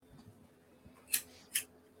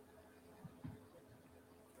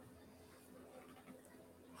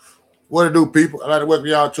What to do, people? I'd like to welcome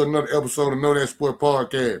y'all to another episode of Know That Sport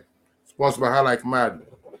Podcast, sponsored by Highlight Commodity.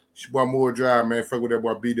 It's your boy Moore Drive, man. Fuck with that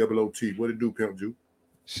boy BWOT. What to do, Pimp Ju?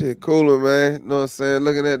 Shit cooler, man. You know what I'm saying?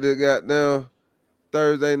 Looking at this goddamn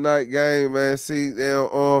Thursday night game, man. See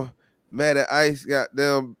them Matty Ice got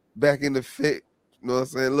them back in the fit. You know what I'm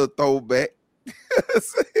saying? A little throwback.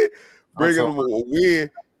 Bringing them a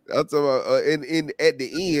win. I'm talking about in at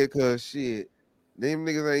the end, cause shit, them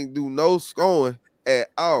niggas ain't do no scoring at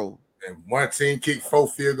all. And one team kicked 4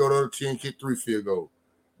 field goals, the other team kicked 3 field goals.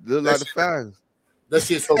 Look like the Falcons. That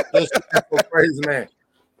shit's so crazy, man.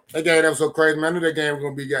 That game that was so crazy, man. I knew that game was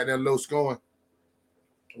gonna be goddamn low scoring.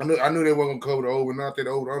 I knew they weren't gonna cover the over. Not that the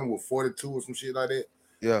over under was 42 or some shit like that.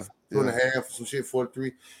 Yeah. 2.5 or some shit,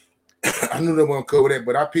 43. I knew they weren't gonna cover that,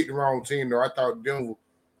 but I picked the wrong team though. I thought Denver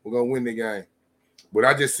were gonna win the game. But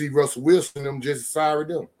I just see Russell Wilson them just sorry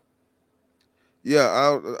them. Yeah,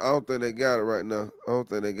 I don't think they got it right now. I don't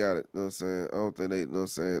think they got it. You know what I'm saying? I don't think they, you know what I'm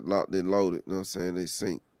saying, locked and loaded. You know what I'm saying? They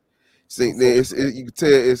sink. You can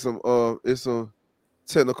tell it's some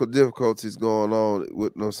technical difficulties going on with, you know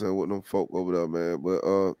what I'm saying, with them folk over there, man. But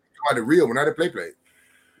the real one, not the play.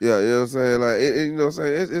 Yeah, you know what I'm saying? Like you know what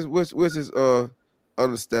I'm saying? It's which is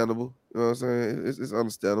understandable. You know what I'm saying? It's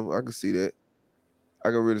understandable. I can see that. I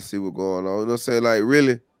can really see what's going on. You know what I'm saying? Like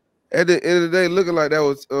really, at the end of the day, looking like that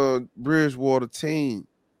was Bridgewater team.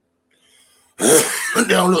 They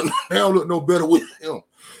don't look no better with him.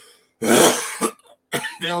 They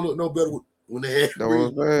don't look no better when they had. Know what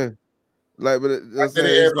I'm saying? Like, but I think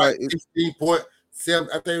they had like 16.7.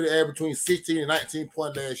 I think they had between 16 and 19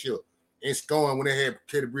 points last year in scoring when they had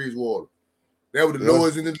Teddy Bridgewater. That was the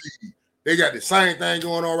lowest in the league. They got the same thing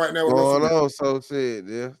going on right now. Going on, so shit,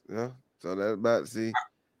 yeah. So that's about to see.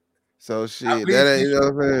 So shit, that ain't, you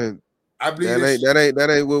know what I'm saying? I believe that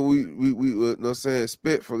ain't what we you know what I'm saying,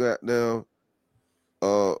 spit for goddamn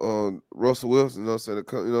Russell Wilson, you know what I'm saying?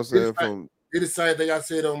 You know what I'm saying? From it's the same thing I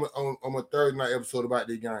said on my Thursday night episode about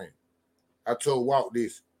this game. I told Walt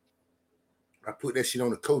this. I put that shit on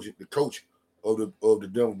the coach of the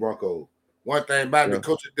Denver Broncos. One thing about the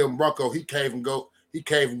coach of the Denver Broncos, he came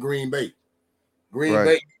from Green Bay. Green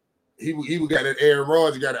Bay, he got that Aaron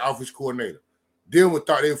Rodgers, got an offense coordinator. Denver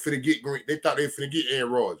thought they were finna get Green. They thought they were finna get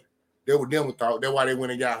Aaron Rodgers. That what Denver thought. That's why they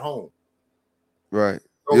went and got home. Right.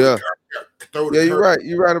 Yeah. You're right.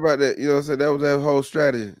 You're right about that. You know what I'm saying? That was that whole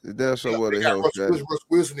strategy. That's show what the whole strategy. Russell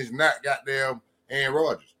Wilson is not goddamn Aaron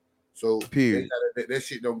Rodgers. So period. That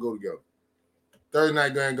shit don't go together. Thursday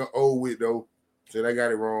night game go over with though. So they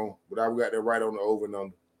got it wrong. But I got that right on the over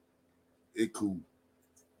number. It cool.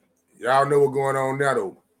 Y'all know what's going on now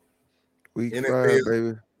though. Week 5,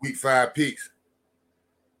 baby. Week 5 picks.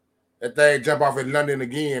 That thing jump off in London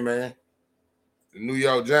again, man. The New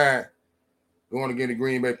York Giants going against the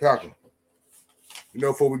Green Bay Packers. You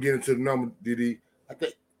know, before we get into the number, DD, I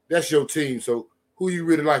think that's your team. So who you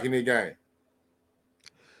really like in that game?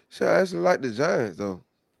 Shit, I actually like the Giants though.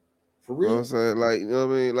 For real? You know what I'm saying? Like, you know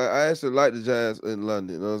what I mean? Like I actually like the Giants in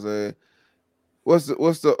London. You know what I'm saying? What's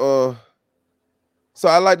the so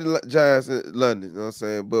I like the Giants in London, you know what I'm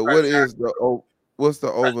saying? But what's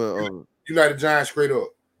the over? You like the Giants straight up?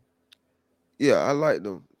 Yeah, I like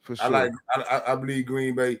them for sure. I believe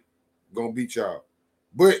Green Bay gonna beat y'all.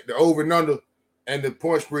 But the over and under and the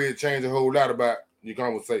point spread change a whole lot about your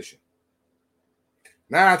conversation.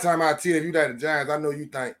 9 times out of 10, if you like the Giants, I know you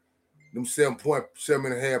think them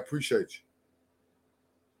 7.7.5 appreciate you.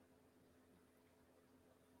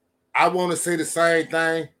 I want to say the same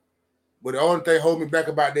thing, but the only thing holding me back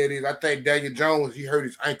about that is I think Daniel Jones, he hurt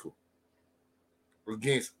his ankle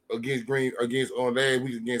against last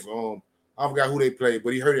week against I forgot who they played,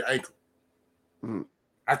 but he hurt his ankle. Mm.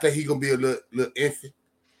 I think he's gonna be a little infant.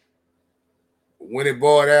 When it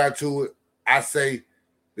boiled down to it, I say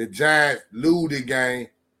the Giants lose the game,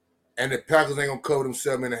 and the Packers ain't gonna cover them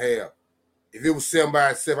 7.5. If it was 7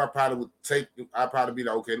 by itself, I probably would take. I'd probably be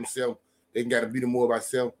like, okay, them 7, they got to beat them more by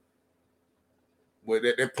 7. But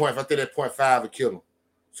that point, I think that 0.5 would kill them.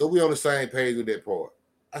 So we on the same page with that part.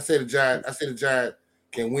 I say the Giants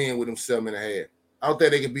can win with them 7.5. I don't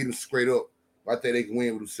think they can beat them straight up, but I think they can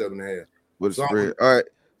win with them 7.5. With the spread. All right.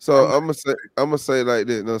 So I'm gonna say like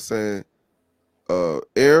this, you know what I'm saying?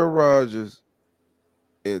 Aaron Rodgers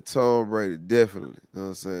and Tom Brady, definitely, you know what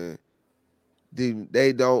I'm saying?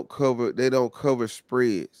 They don't cover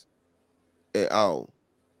spreads at all.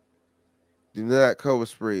 Do not cover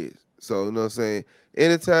spreads. So, you know what I'm saying?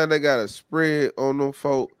 Anytime they got a spread on them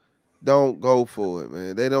folk, don't go for it,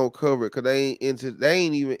 man. They don't cover it because they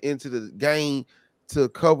ain't even into the game to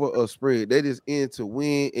cover a spread. They just in to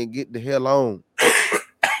win and get the hell on.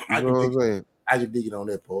 You know what I'm saying? I can dig it on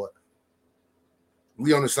that part.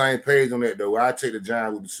 We on the same page on that though. I take the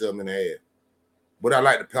Giants with the 7.5, but I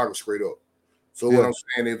like the Packers straight up. So what I'm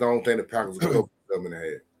saying is I don't think the Packers will cover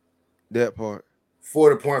 7.5. That part.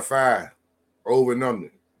 40.5 over and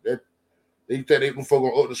under. That you think they can fuck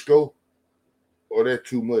on up the score, or that's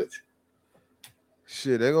too much?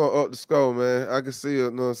 Shit, they gonna up the score, man. I can see it. You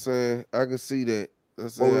know what I'm saying? I can see that. You know what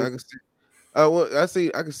I'm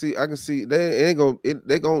saying? I can see. I can see. They ain't gonna.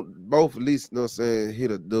 They gonna both at least. You know what I'm saying?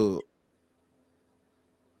 Hit a dub.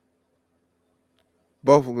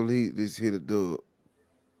 Both of them gonna hit a dub.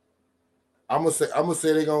 I'm gonna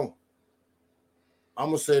say they gonna. I'm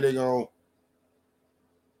gonna say they're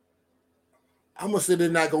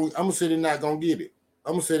not gonna get it.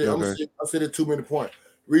 I'm gonna say they're too many points.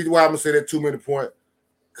 Reason why I'm gonna say they're too many points,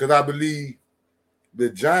 because I believe the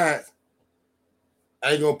Giants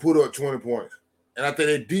ain't gonna put up 20 points, and I think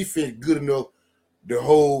their defense good enough to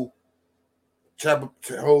hold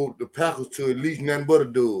the Packers to at least nothing but a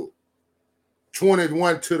dub.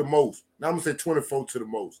 21 to the most. Now I'm gonna say 24 to the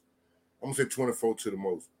most. I'm gonna say 24 to the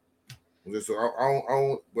most. So I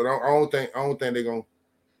don't think they're gonna.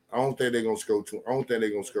 I don't think they're gonna score two. I don't think they're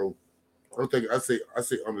gonna score. I say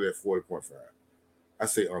under that 40.5. I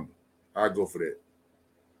say under. I go for that.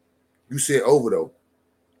 You said over though.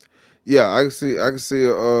 Yeah, I can see like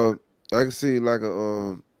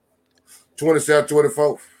a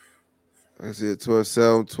 27-24. I can see a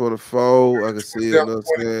 27-24. I can see it, you know what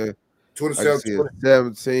I'm saying? 27-20.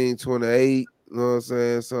 17-28, you know what I'm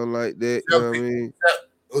saying? Something like that. You know what I mean?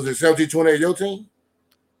 Was it 17-28 your team?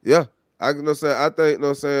 Yeah. I know saying I think you know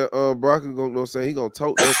what I'm saying Brock is gonna say he gonna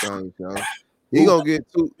tote that thing, y'all. He gonna get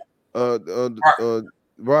two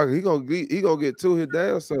Brock, he gonna get two hit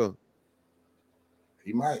down, so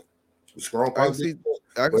he might. Strong I can see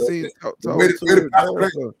the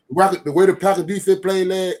way the Packers defense played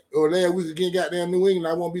last week against goddamn New England,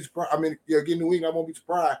 I won't be surprised. I mean, against New England, I won't be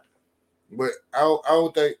surprised. But I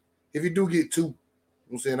don't think if you do get two,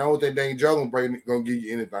 I'm saying I don't think Dane Jones gonna give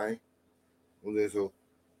you anything. So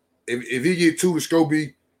if he get two, the score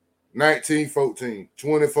be 19-14,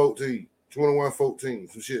 20-14,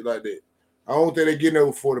 21-14, some shit like that. I don't think they getting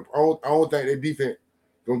over 40. I don't think their defense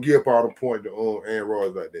gonna give up all the points to Aaron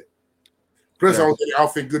Rodgers like that. Plus, I don't think their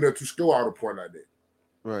outfit good enough to score all the points like that.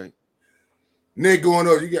 Right. Next going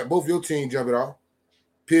up, you got both your teams jumping off.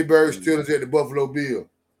 Pittsburgh Steelers at the Buffalo Bills.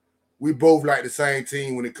 We both like the same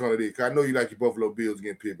team when it comes to this. I know you like your Buffalo Bills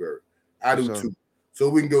against Pittsburgh. I do too. So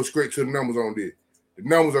we can go straight to the numbers on this. The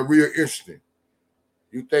numbers are real interesting.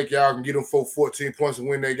 You think y'all can get them 14 points and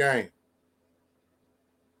win that game?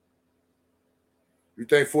 You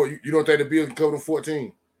don't think the Bills can cover them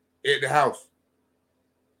 14 at the house?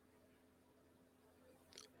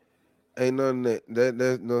 Ain't none of that.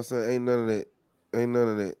 That's you know what I'm saying. Ain't none of that. You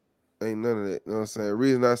know what I'm saying? The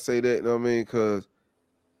reason I say that, you know what I mean, because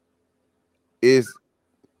it's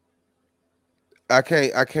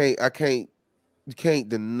you can't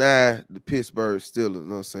deny the Pittsburgh Steelers, you know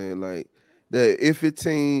what I'm saying? Like the iffy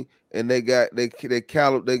team and they got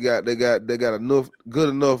enough good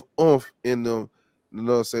enough oomph in them, you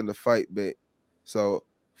know what I'm saying, to fight back. So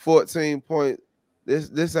 14 points.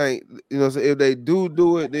 This ain't, you know what I'm saying, if they do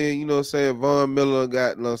it, then you know what I'm saying, Von Miller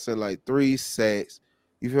got, you know what I'm saying, like 3 sacks.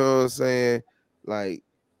 You feel what I'm saying? Like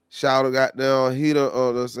Shouter got down, Heater, you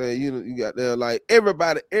know what I'm saying, you got there, like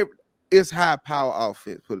it's high power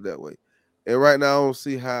offense, put it that way. And right now I don't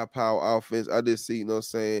see high power offense. I just see, you know what I'm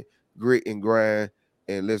saying, grit and grind,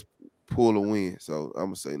 and let's pull a win. So I'm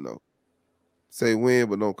gonna say no. Say win,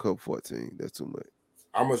 but don't cover 14. That's too much.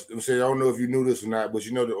 I must say, I don't know if you knew this or not, but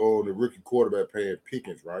you know the rookie quarterback paying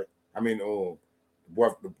Pickens, right? I mean, the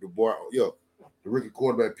rookie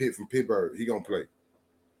quarterback Pitt from Pittsburgh, he gonna play.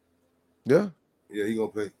 Yeah, he gonna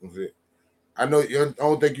play. I know. I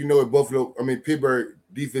don't think you know it. Pittsburgh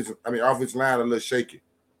offensive line a little shaky.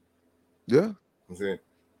 Yeah, I'm saying,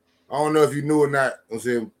 I don't know if you knew or not. I'm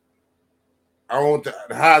saying, the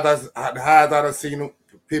highest I've seen them,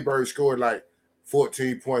 Pittsburgh scored like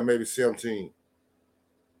 14 points, maybe 17.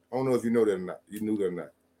 I don't know if you know that or not. You knew that or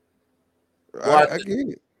not. I get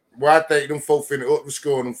it. Well, I think them folks finna up the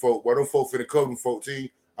score on them folk. Well, them folks finna cover them 14.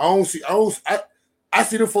 I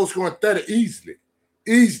see them folks scoring 30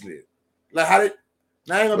 easily. Like how they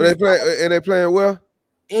playing well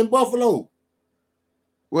in Buffalo.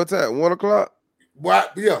 What time? 1 o'clock. Why?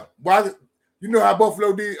 Yeah. Why? You know how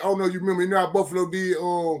Buffalo did? I don't know if you remember. You know how Buffalo did?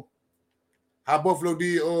 The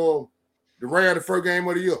Rams the first game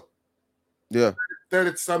of the year. Yeah.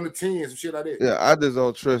 30-something-10, some shit like that. Yeah, I just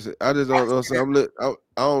don't trust it. I just don't know what I'm saying. I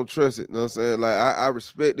don't trust it. You know what I'm saying? Like I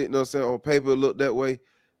respect it, you know what I'm saying? On paper it look that way.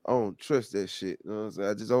 I don't trust that shit. You know what I'm saying?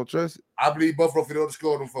 I just don't trust it. I believe Buffalo for the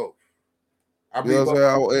score them folks. I You know believe what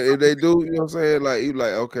I'm saying? If they do, you know what I'm saying? Like you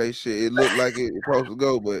like, okay, shit, it looked like it's supposed to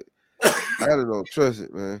go, but I don't trust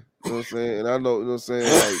it, man. You know what I'm saying? And I know, you know what I'm saying,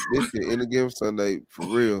 like this shit in the game Sunday for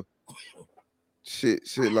real. Shit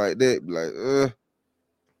like that, be like, Yeah,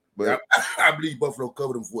 but I believe Buffalo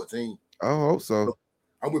covered them 14. I hope so.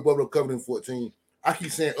 I'm with Buffalo covered them 14. I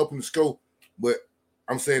keep saying up in the scope, but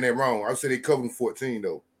I'm saying that wrong. I said they covered them 14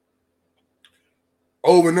 though.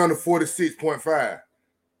 Over and under 46.5.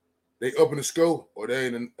 They up in the scope or they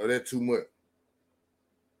ain't or that too much?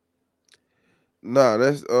 Nah,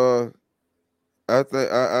 that's I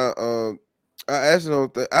think I actually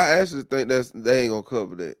don't think they ain't gonna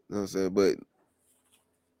cover that. You know what I'm saying? But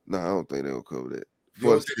no, I don't think they're gonna cover that. You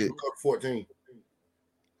don't think they gonna cover 14?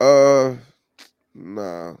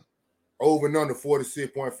 Nah. Over and under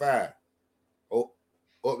 46.5. Oh,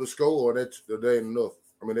 up the score or that ain't enough.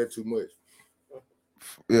 I mean that's too much.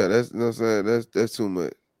 Yeah, that's you know what I'm saying. That's too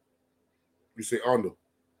much. You say under.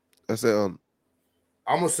 I said I'm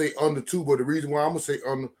gonna say under too, but the reason why I'm gonna say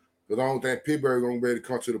under because I don't think Pittsburgh gonna be able to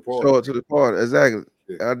come to the party. Show it to the party, exactly.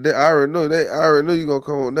 Yeah. I already know that. I already knew you gonna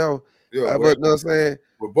come on now. Yeah, but you know what I'm saying.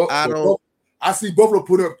 I see Buffalo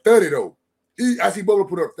put up 30 though. I see Buffalo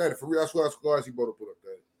put up 30 for real. I swear I see Buffalo put up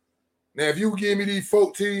 30. Now, if you give me these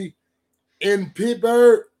 14 in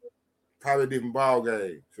Pittsburgh, probably a different ball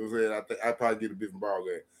game. So I'm saying I think I probably get a different ball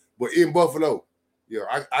game. But in Buffalo, yeah,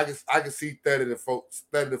 I can see 30 to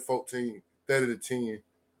 14, 30 to 10,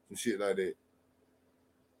 and shit like that.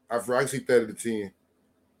 I can see 30 to 10.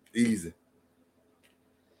 Easy.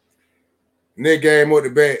 Next game up the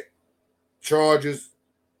bat, Chargers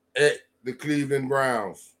at the Cleveland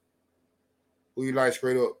Browns. Who you like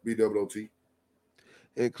straight up, BWOT?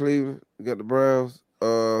 In Cleveland, we got the Browns.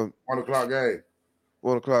 1 o'clock game.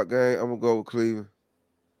 1 o'clock game. I'm gonna go with Cleveland.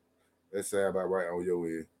 That sound about right on your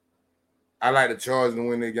end. I like the Chargers to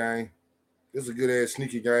win that game. It's a good ass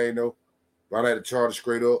sneaky game though. But I like the Chargers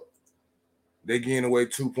straight up. They getting away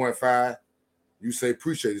 2.5. You say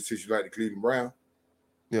appreciate it since you like the Cleveland Browns.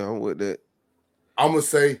 Yeah, I'm with that. I'm gonna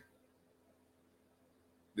say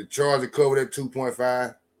the Chargers cover that 2.5.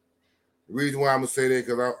 The reason why I'm gonna say that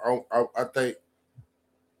because I think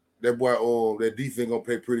that boy that defense gonna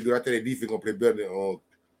play pretty good. I think that defense gonna play better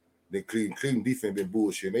than Cleveland. Cleveland defense been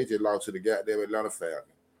bullshit. They just lost to the goddamn Atlanta Falcons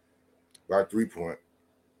by 3 points.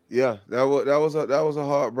 Yeah, that was a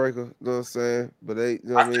heartbreaker. You know what I'm saying? But they, you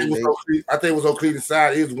know what I mean? I think it was on Cleveland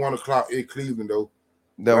side. It was 1 o'clock in Cleveland though.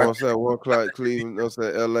 That what I'm saying. 1 o'clock Cleveland. You know what I'm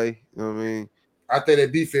saying? LA. You know what I mean? I think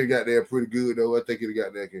that defense got there pretty good though. I think it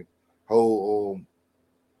got there can hold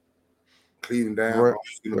Cleveland down. Right.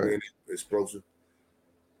 Explosive.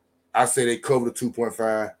 I say they cover the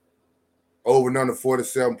 2.5. Over and under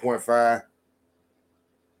 47.5.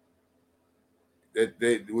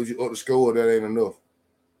 That would you up the score? That ain't enough.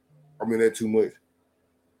 I mean, that's too much.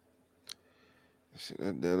 Shit,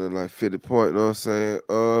 that like 50 points. You know what I'm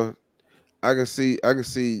saying? I can see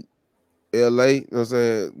LA. You know what I'm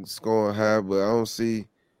saying? Scoring high, but I don't see.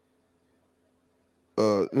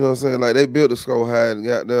 You know what I'm saying? Like they built the score high and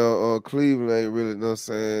got down. Cleveland ain't really. You know what I'm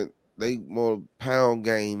saying? They more pound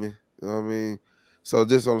gaming. You know what I mean? So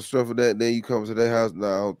just on the strength of that, then you come to their house. I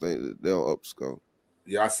don't think they'll up score.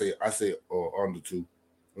 Yeah, I say under 2.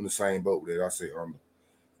 On the same boat with that. I say under.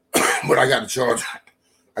 But I got to charge.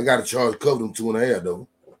 I got to charge cover them 2.5 though.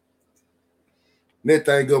 Next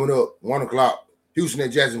thing coming up, 1 o'clock. Houston at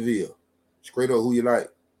Jacksonville. Straight up, who you like?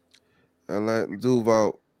 I like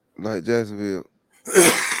Duval. Like Jacksonville.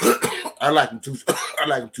 I like them too. I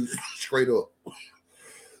like them too. Straight up.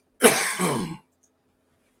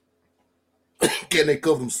 Can they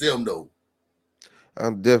cover themselves though?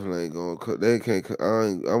 I'm definitely ain't going to cut. They can't.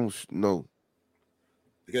 I'm no.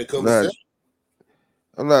 They can't cover themselves.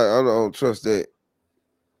 I don't trust that.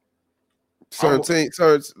 Certain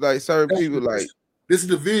people like this is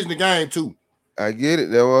the division of the game too. I get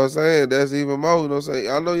it. That's what I'm saying. That's even more. You know what I'm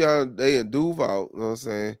saying? I know y'all they in Duval. You know what I'm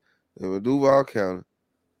saying? They're in Duval County,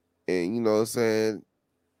 and you know what I'm saying.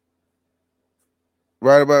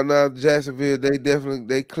 Right about now, Jacksonville,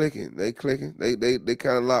 they clicking. They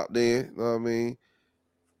kind of locked in. You know what I mean?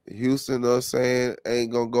 Houston, you know what I'm saying,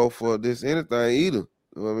 ain't gonna go for this anything either. You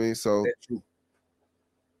know what I mean? So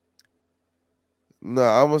I'm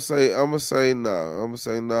gonna say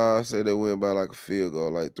nah. I say they win by like a field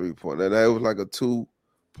goal, like 3 point. Now that was like a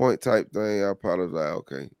 2-point type thing. I probably was like,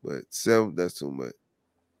 okay, but 7, that's too much.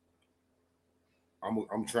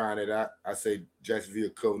 I'm trying it out. I say Jacksonville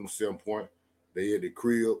cover them 7 point. They at the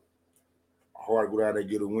crib. Hard to go down there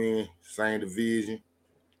get a win. Same division.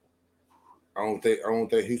 I don't think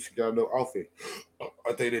Houston got no offense.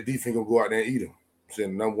 I think that defense gonna go out there and eat them.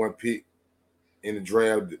 Saying the number 1 pick. in the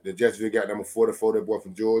draft. The Jacksonville got number 44, that boy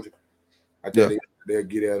from Georgia. I think they'll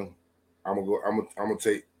get at him. I'm gonna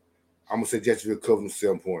say Jacksonville cover them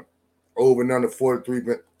 7 points. Over and under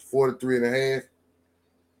 43 and a half.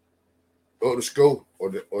 Up the score,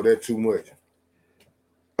 or that too much?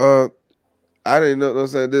 I didn't know. I'm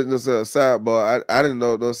saying this is a sidebar. I didn't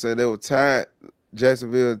know. I'm saying they were tied.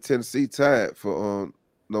 Jacksonville and Tennessee tied for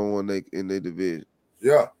number one in their division.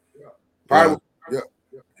 Yeah, probably.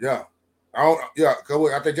 Yeah. I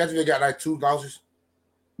think Jacksonville got like 2 losses.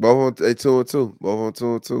 Both on 2-2. Both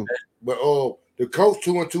on 2-2. But the coach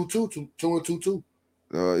 2-2.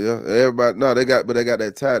 Yeah, everybody. No, they got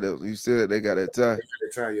that tie. You said they got that tie. They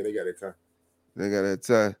got that tie. They got that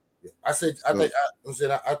tie. Yeah. I think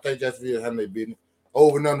Jacksonville having their business.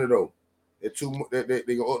 Over and under though. They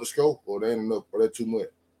go up the scope, or they ain't enough, or they're too much.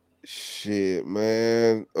 Shit,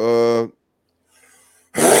 man. I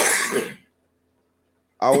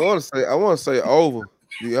want to say over.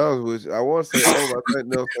 To be honest with you, I want to say over. I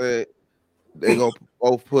think they'll say they gonna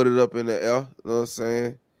both put it up in the air. You know what I'm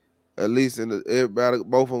saying? At least everybody,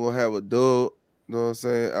 both of them gonna have a dub. You know what I'm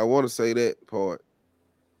saying? I want to say that part.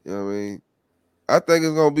 You know what I mean? I think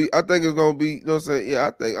it's gonna be. You know what I'm saying?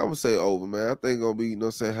 Yeah, I'm gonna say over, man. I think it's gonna be. You know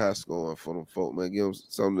what I'm saying? High scoring for them folk, man. Give them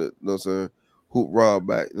something that, you know what I'm saying? Hoop Rob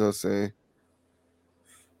back. You know what I'm saying?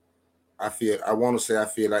 I feel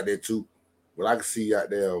like that too, but I can see out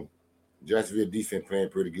there Jacksonville defense playing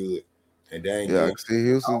pretty good, and they ain't. Yeah, I can see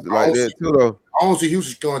Houston like that too, though. I don't see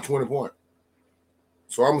Houston scoring 20 points,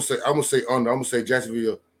 so I'm gonna say under. I'm gonna say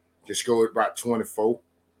Jacksonville can score about 24.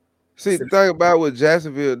 See, the thing about with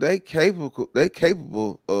Jacksonville, they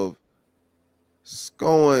capable of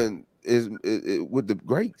scoring is with the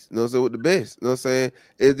greats. You know what I'm saying? With the best. You know what I'm saying?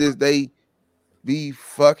 It's just they be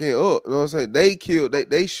fucking up. You know what I'm saying? They kill.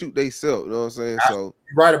 They shoot themselves. You know what I'm saying? So you're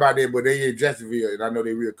right about that, but they in Jacksonville, and I know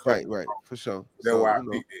they real close. Right, for sure. That's why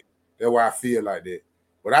I feel like that.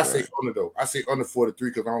 But I say under though. I say under 43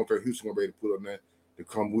 because I don't think Houston gonna be able to put up that to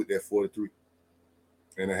come with that 43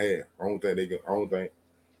 and a half. I don't think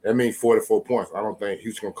that means 44 points. I don't think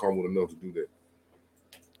Houston gonna come with enough to do that.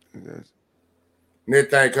 Yes. Next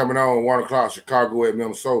thing coming on 1 o'clock, Chicago at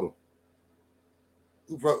Minnesota.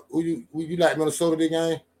 Who you like Minnesota this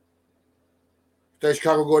game? Think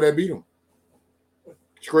Chicago go there beat them?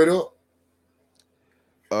 Straight up.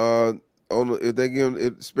 If they give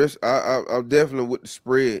them, especially, I'm definitely with the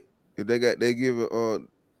spread. If they give it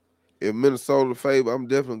if Minnesota favor, I'm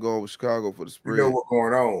definitely going with Chicago for the spread. You know what's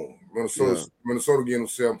going on? Minnesota getting them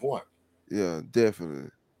 7 points. Yeah, definitely.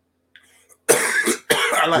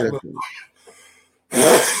 I like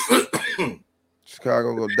definitely.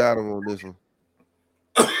 Chicago gonna die them on this one.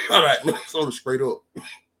 I like Minnesota straight up.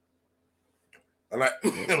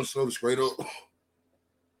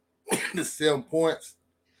 The 7 points.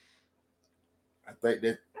 I think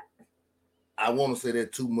that I want to say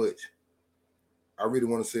that too much. I really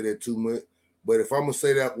want to say that too much. But if I'm gonna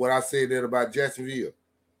say that what I said that about Jacksonville,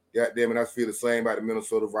 goddamn it, I feel the same about the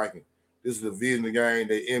Minnesota Vikings. This is a division game.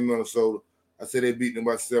 They in Minnesota. I say they beat them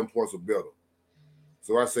by 7 points or better.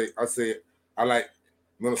 So I say I like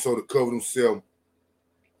Minnesota cover themselves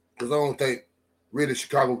because I don't think really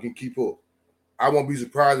Chicago can keep up. I won't be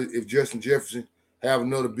surprised if Justin Jefferson have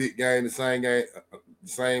another big game, the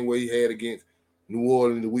same way he had against New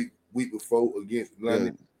Orleans the week before against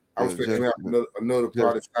London. I'm expecting him to have another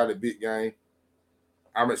probably solid big game.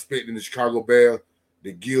 I'm expecting the Chicago Bears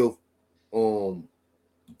to give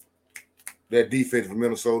that defense from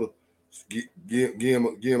Minnesota, give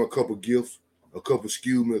him a couple gifts, a couple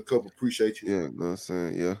excuse me, a couple appreciate you. Yeah, you know what I'm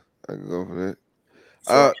saying? Yeah, I can go for that.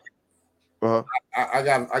 So, I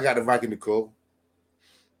got the Viking to cover.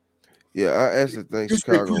 Yeah, I actually think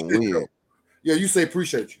Chicago win. Yeah, you say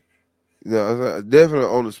appreciate you. Yeah, definitely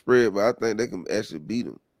on the spread, but I think they can actually beat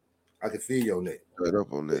them. I can feel you on that. Straight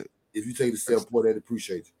up on that. If you take the 7 point, they'd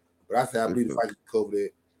appreciate you. But I say I believe the Vikings cover that.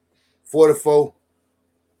 44.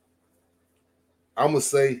 I'm gonna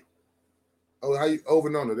say, how you over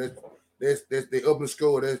and under? That's they up the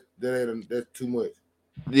score. That's too much.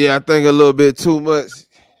 Yeah, I think a little bit too much.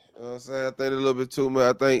 You know what I'm saying? I think a little bit too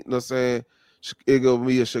much. I think, you know what I'm saying, it's gonna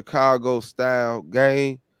be a Chicago style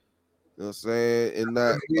game. You know what I'm saying? And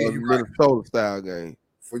not a Minnesota style game.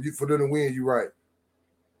 For them to win, you're right.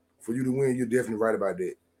 For you to win, you're definitely right about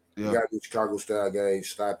that. Yeah. You got the Chicago style game,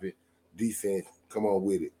 stop it, defense, come on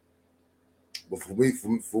with it. But for me,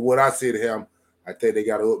 for what I said to him, I think they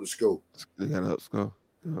got to up the score. They got to up score.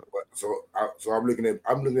 Yeah. So I'm looking at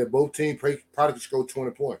both teams probably can score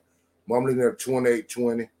 20 points. But I'm looking at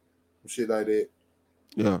 28-20, shit like that.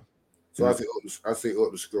 Yeah. So I say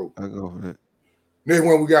up the score. I go for that. Next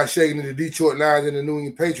one we got shaking in the Detroit Lions and the New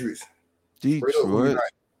England Patriots. Detroit.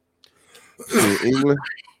 Shit, England.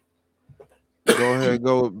 Go ahead and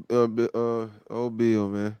go old Bill,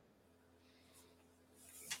 man.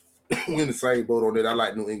 We in the same boat on that. I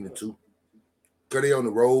like New England too. Because they on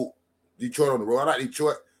the road. Detroit on the road. I like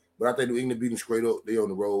Detroit, but I think New England beat them straight up. They on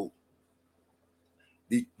the road.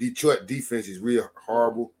 Detroit defense is real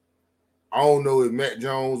horrible. I don't know if Matt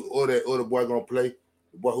Jones or that other boy gonna play.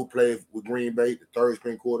 The boy who played with Green Bay, the third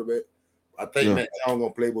string quarterback. I think Matt Jones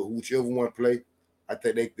gonna play, but whichever one play, I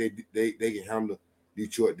think they can handle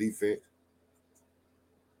Detroit defense.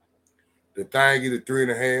 The thing is a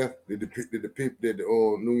 3.5. Did the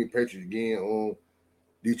New England Patriots again on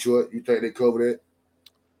Detroit? You think they cover that?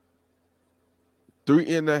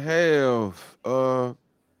 3.5.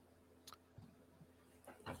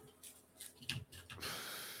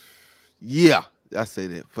 Yeah, I say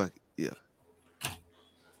that. Fuck it. Yeah.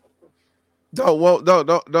 Don't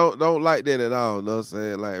like that at all. You know what I'm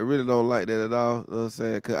saying? Like, I really don't like that at all. You know what I'm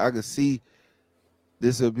saying? Because I can see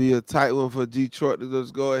this will be a tight one for Detroit to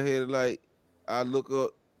just go ahead and, like, I look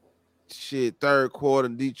up shit, third quarter,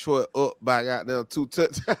 and Detroit up by goddamn 2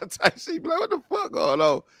 touchdowns type shit. Like, what the fuck going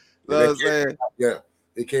on? You know what I'm saying? Yeah,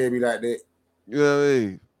 it can't be like that. You know what I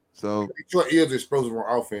mean? So Detroit is explosive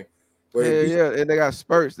on offense. But yeah, and they got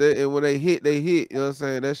spurts. And when they hit, they hit. You know what I'm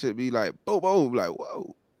saying? That should be like boom, boom, like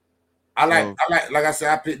whoa. I like I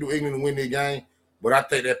said, I picked New England to win the game, but I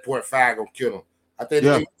think that 0.5 gonna kill them. I think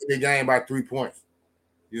they win the game by 3 points.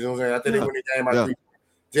 You know what I'm saying? I think they win the game by 3 points.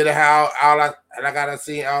 Just how I gotta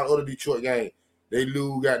see all other Detroit games. They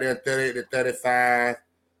lose, got there 30 to 35.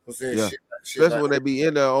 I'm saying shit especially like when they be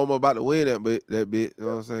in there almost about to win that bit. You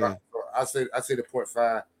know what I'm saying? I say the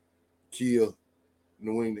 0.5 kill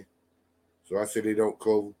New England. So I say they don't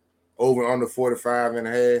cover. Over under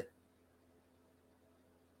 45.5.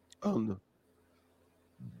 Under.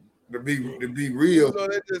 To be real. You know,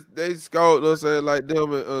 they scored, you know what I'm saying, like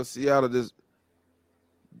them in Seattle just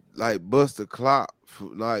like bust the clock for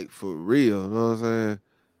real. You know what I'm saying?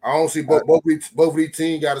 I don't see both of these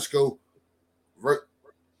teams got to score.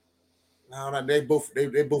 No, they both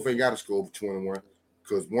ain't got to score 21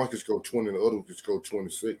 because one can score 20 and the other can score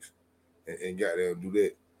 26 and got there do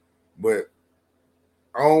that. But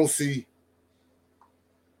I don't see.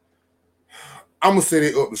 I'm gonna say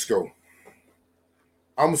they up the score.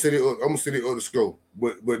 I'm gonna say they up the score.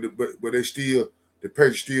 But they still the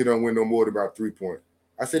Patriots still don't win no more than about 3 points.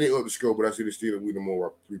 I say they up the score, but I say they still don't win no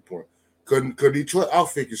more than 3 points. Cause Detroit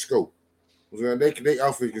outfit can score. They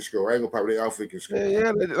outfit can score. I ain't gonna probably they outfit can score.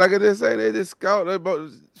 Yeah, like I just say, they just scout. They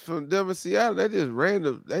both from Denver, Seattle. They just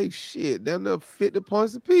random. They shit. They're up 50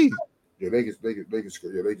 points apiece. Yeah, they can score.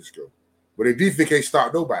 Yeah, they can score. But their defense can't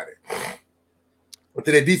stop nobody. But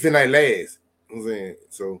their defense like last. You know what I'm saying?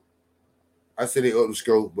 So I say they up the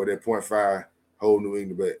score, but at 0.5 hold New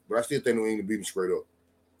England back. But I still think New England beat them straight up.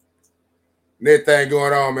 Next thing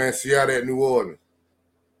going on, man, Seattle at New Orleans.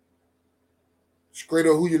 Straight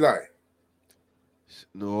up, who you like?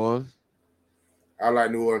 New Orleans. I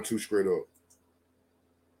like New Orleans too, straight up.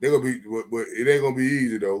 They're gonna be, but it ain't gonna be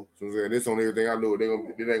easy though. So I'm saying this on everything I know. It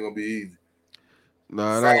ain't gonna be easy.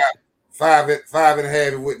 No, five and a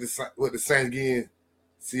half with the Saints getting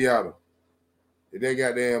Seattle. If they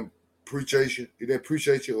goddamn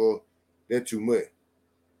appreciate you, or they're too much.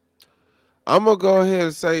 I'm gonna go ahead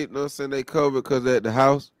and say, you know what I'm saying, they cover because they're at the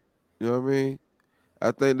house. You know what I mean?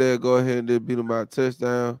 I think they'll go ahead and they'll beat them by a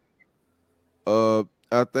touchdown.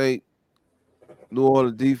 I think New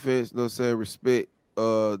Orleans defense, you know what I'm saying, respect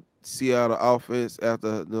Seattle offense after,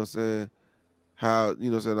 you know what I'm saying, how, you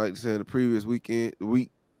know what I'm saying, like saying the previous week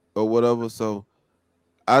or whatever. So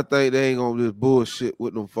I think they ain't gonna just bullshit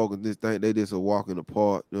with them folks in this thing. They just a walk in the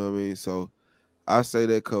park, you know what I mean? So I say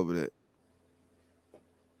they cover that.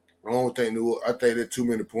 I don't think I think they're too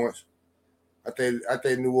many points. I think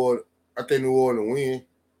New Orleans win.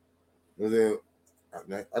 You know what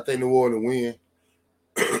I'm saying? I think New Orleans win.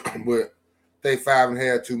 But I think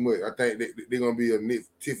 5.5 too much. I think they're gonna be a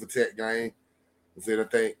tit for tat game. I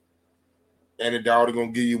think Andy Dalton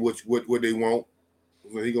gonna give you what they want.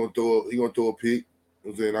 He gonna throw a pick.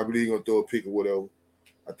 I believe he's gonna throw a pick or whatever.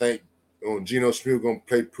 I think Geno Smith gonna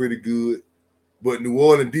play pretty good, but New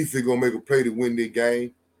Orleans defense gonna make a play to win this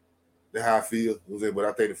game. That's how I feel. But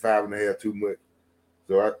I think the 5.5 too much.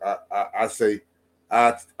 So I say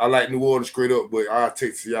I like New Orleans straight up, but I'll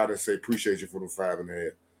take Seattle and say appreciate you for the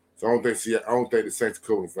 5.5. So I don't think the Saints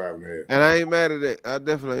cover 5.5. And I ain't mad at that. I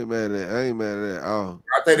definitely ain't mad at that. I ain't mad at that. Oh,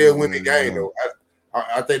 I think they'll win the game though.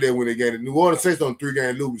 I think they'll win the game. The New Orleans Saints on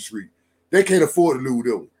 3-game losing streak. They can't afford to lose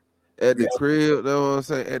them. At the crib, you know what I'm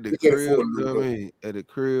saying? At the crib, you know what I mean? At the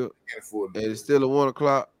crib. They can't afford to and it's still at 1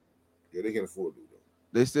 o'clock. Yeah, they can't afford to do that.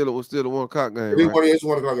 They still a 1 o'clock game, It's right? it's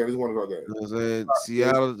 1 o'clock game. It's 1 o'clock game. You know what I'm saying?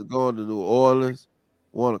 Seattle's going to New Orleans,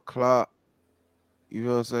 1 o'clock. You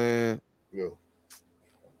know what I'm saying? Yeah.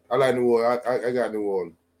 I like New Orleans. I got New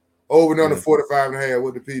Orleans. Over and under 45.5.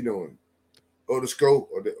 What the P doing? Or the scope,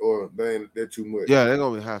 or they're too much. Yeah, they're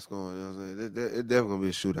gonna be high scoring. You know what I'm saying? It's definitely gonna be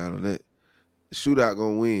a shootout on that. The shootout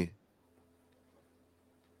gonna win.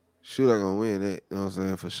 Shootout gonna win that. You know what I'm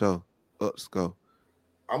saying? For sure. Up score.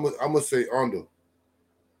 I'm gonna say under,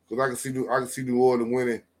 because I can see New Orleans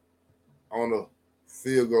winning on a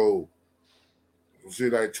field goal. Some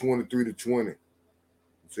shit like 23-20. I'm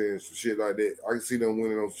saying some shit like that. I can see them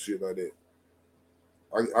winning on some shit like that.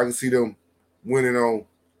 I can see them winning on.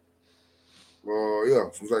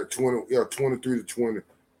 Some like 23-20,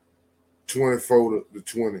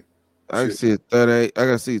 24-20. I can see it 38. I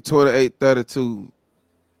can see 28-32.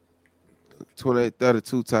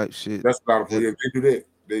 28-32 type shit. That's a lot of fun. Yeah, if they do that,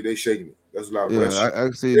 they shaking it. That's a lot of fun. Yeah, I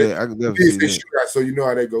can see that. I can definitely see that. Shootout, so you know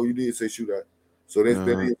how that go. You did say shootout. So that is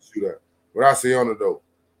shootout. But I say under though.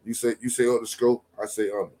 You say up the scope, I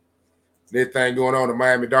say under. That thing going on, the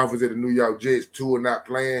Miami Dolphins at the New York Jets, Tua not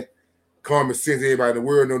playing. Common sense, everybody in the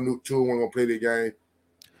world know Tua wasn't gonna play that game.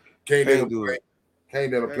 Can't do it.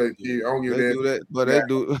 Can't let them play the kid. I don't give that. Do that, but they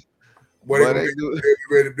do. But they do.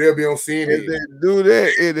 They'll be on CNN. If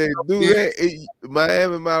they do that,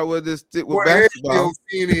 Miami might well just stick with basketball. They'll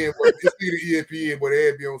be on CNN, but it's either ESPN, but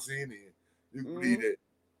they'll be on CNN. You can believe that.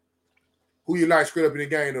 Who you like straight up in the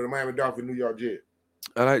game though? The Miami Dolphins, New York Jets.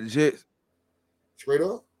 I like the Jets. Straight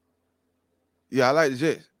up? Yeah, I like the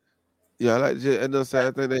Jets. Yeah, I like the Jets. And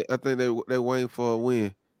I think they waiting for a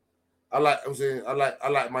win. I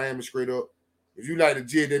like Miami straight up. If you like the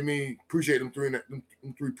Jets, that means appreciate them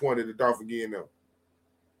 3-pointer the Dolphins getting them.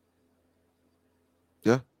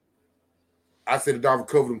 Yeah. I said the Dolphins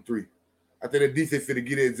cover them 3. I think the defense finna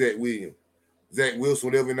get at Zach Williams. Zach Wilson,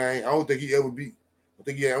 whatever name. I don't think he ever beat.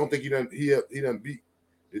 I don't think he done beat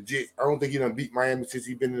the Jets. I don't think he done beat Miami since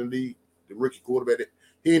he been in the league. The rookie quarterback.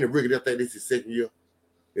 He ain't a rookie. I think this is his second year.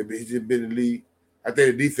 He's just been in the league. I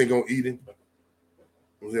think the defense gonna eat him.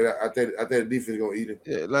 I think the defense gonna eat him.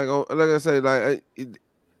 Yeah, like I say,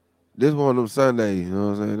 this one of them Sundays. You know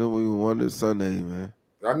what I'm saying? This one of them Sundays, man.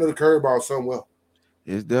 I know the curveball somewhere.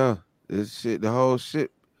 It's there. This shit, the whole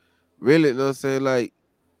shit. Really, you know what I'm saying? Like,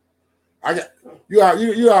 you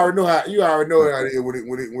already know how it is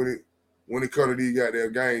when it comes to these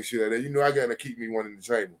goddamn game shit like that. You know I gotta keep me one in the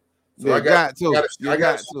chamber. So yeah, I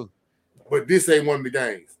got to. But this ain't one of the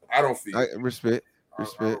games. I don't feel. Respect. I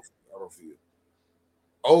don't feel.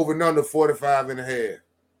 Over and under 45.5.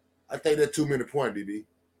 I think that's too many points, DD.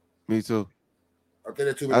 Me too. I think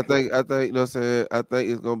that's too many points. I think, you know what I'm saying? I think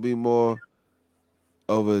it's gonna be more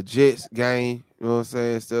of a Jets game, you know what I'm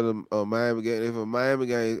saying, instead of a Miami game. If a Miami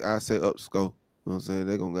game, I say up score. You know what I'm saying?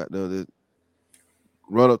 They're gonna got to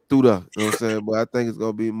run up through there, you know what I'm saying? But I think it's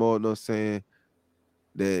gonna be more, you know what I'm saying,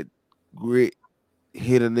 that grit,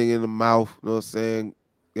 hit a nigga in the mouth, you know what I'm saying?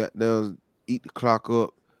 Got down, eat the clock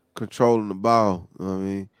up, controlling the ball. You know what I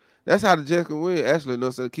mean? That's how the Jets can win, actually, you know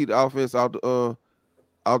what I'm saying? Keep the offense out the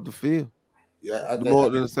field. Yeah, the more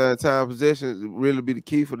than the same time possession really be the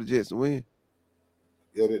key for the Jets to win.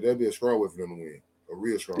 Yeah, that'd be a strong way for them to win. A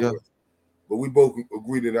real strong way. But we both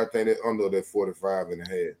agree that I think that under that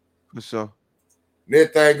 45.5. For sure.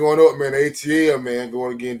 That thing going up, man. ATL, man,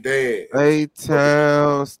 going against Dad.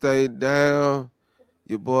 A-Town, stay down.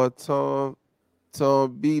 Your boy Tom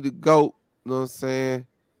B the GOAT. You know what I'm saying?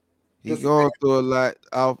 He going through a lot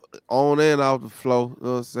on and off the flow. You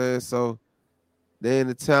know what I'm saying? So they in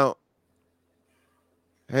the town.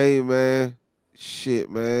 Hey, man. Shit,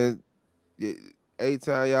 man.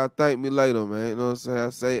 A-Town, y'all thank me later, man. You know what I'm saying? I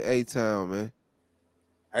say A-Town, man.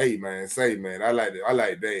 Hey, man. Say, man. I like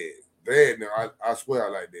Dad. Dad, no, I swear I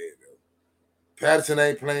like Dad, though. Patterson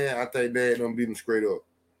ain't playing. I think Dad done beat him straight up.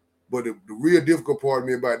 But the real difficult part of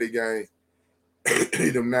me about that game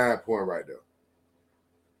is them 9 point right there.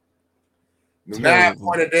 The 9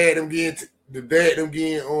 point of Dad them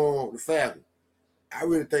getting on the Falcons. I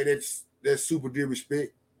really think that's super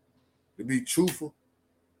disrespect, to be truthful.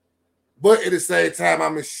 But at the same time,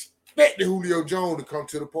 I'm expecting Julio Jones to come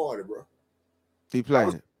to the party, bro. He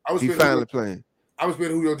playing. He finally playing. I'm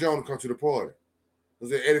expecting Julio Jones to come to the party.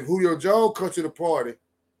 And if Julio Jones comes to the party,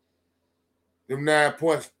 them 9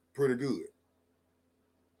 points pretty good.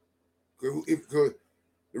 Because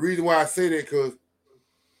the reason why I say that, because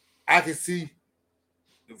I can see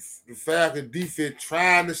the Falcons defense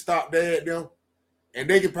trying to stop Dad them, and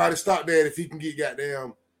they can probably stop Dad if he can get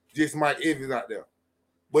goddamn just Mike Evans out there.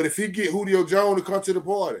 But if he get Julio Jones to come to the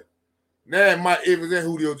party, now Mike Evans and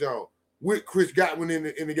Julio Jones, with Chris Godwin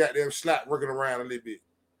in the goddamn slot working around a little bit.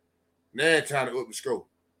 Now trying to up the score.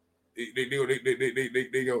 They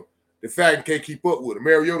go. The Falcons can't keep up with him.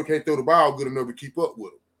 Mariota can't throw the ball good enough to keep up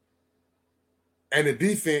with him. And the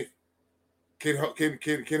defense can hold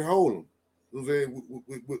him. You know what I'm saying?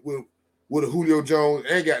 With a Julio Jones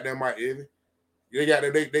and goddamn Mike Evans, they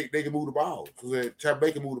can move the ball. So Tampa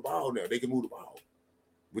Bay can move the ball now. They can move the ball.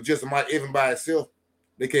 But just Mike Evans by itself,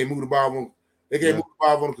 they can't move the ball on. They can't move the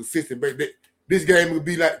ball on a consistent basis. This game could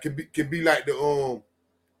be like the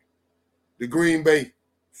Green Bay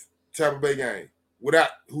Tampa Bay game without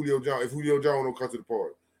Julio Jones. If Julio Jones don't come to the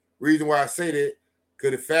party, reason why I say that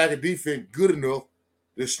because the Falcons defense good enough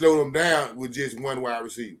to slow them down with just one wide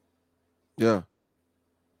receiver. Yeah.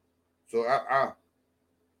 So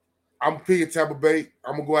I'm picking Tampa Bay.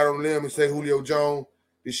 I'm gonna go out on a limb and say Julio Jones.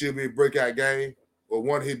 This should be a breakout game or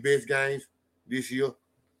one of his best games this year.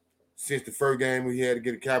 Since the first game he had to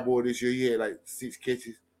get a Cowboy this year, he had like 6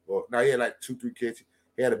 catches. He had like 2-3 catches.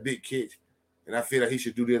 He had a big catch, and I feel like he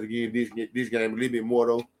should do that again this game a little bit more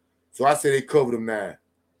though. So I say they covered him 9.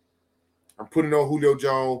 I'm putting on Julio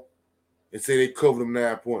Jones and say they covered him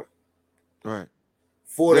 9 points. All right.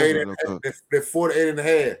 48 and a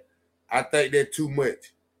half. I think that's too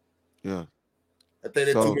much. Yeah. I think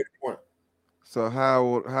that's too many points. So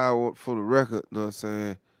how for the record, you know what I'm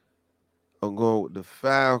saying? I'm going with the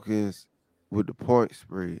Falcons with the point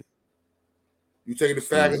spread. You taking the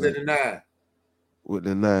Falcons at the 9? With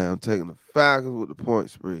the 9. I'm taking the Falcons with the point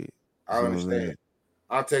spread. I understand.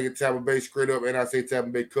 I'm taking Tampa Bay straight up, and I say Tampa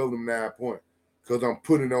Bay cover them 9 points because I'm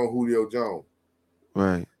putting on Julio Jones.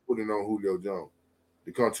 Right. Putting on Julio Jones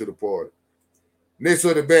to come to the party. Next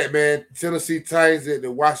on the bet, man, Tennessee Titans at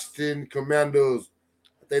the Washington Commanders.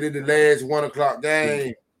 They did the last 1 o'clock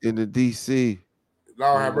game. In the D.C.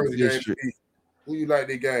 Lord have mercy game. Who you like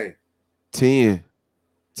that game? 10.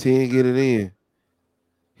 10 get it in.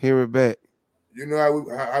 Hear it back. You know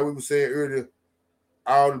how we were saying earlier,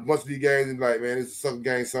 all a bunch of these games is like, man, it's a sucker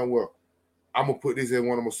game somewhere. I'm going to put this in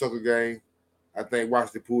one of my sucker games. I think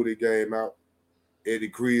Washington pulled their game out at the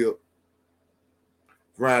crib.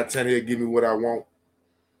 Ryan Tannehill give me what I want.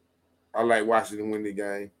 I like Washington win the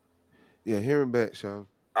game. Yeah, hear him back, Sean.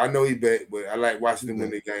 I know he back, but I like Washington win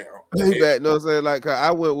the game. He back, know what I'm saying? Like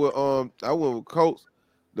I went with Colts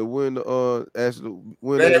to win the actually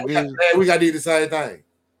win the division. We got to do the same thing.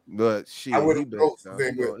 But shit, I went with Colts.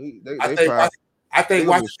 I think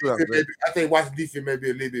Washington defense may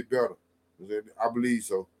be a little bit better. I believe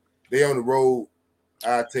so. They on the road.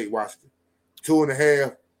 I take Washington.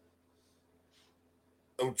 2.5.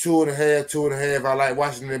 I'm 2.5. I like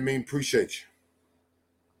Washington. That mean appreciate you.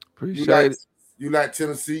 Appreciate it. You like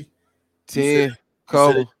Tennessee? 10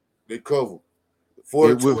 cover. They cover.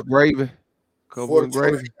 With Gravy. Cover with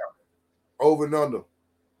Gravy. Over and under.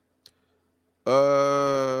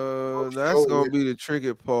 That's gonna be the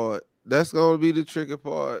tricky part.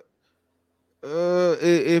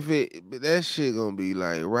 If that shit gonna be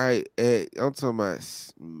like right at, I'm talking about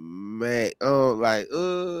smack. Like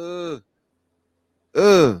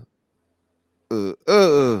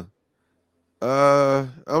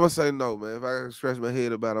I'm gonna say no, man. If I can scratch my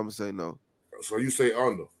head about it, I'm gonna say no. So you say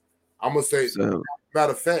under. I'm gonna say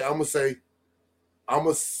matter of fact, I'm gonna say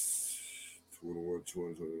 21,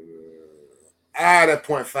 20. That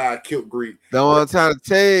 0.5 killed Greek. That's what I'm trying to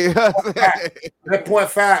tell you. That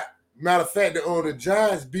 0.5, matter of fact, the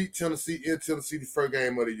Giants beat Tennessee in Tennessee the first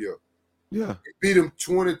game of the year. Yeah. They beat them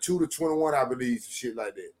 22-21, I believe, shit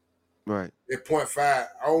like that. Right. That 0.5, I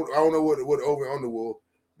don't know what over and under was,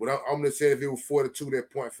 but I'm just saying if it was 42, that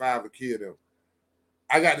 0.5 would kill them.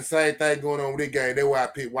 I got the same thing going on with this game. That's why I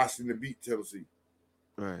picked Washington to beat Tennessee.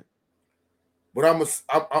 Right. But I'm gonna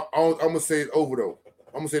say it's over though.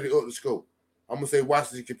 I'm gonna say they up the scope. I'm gonna say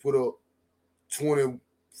Washington can put up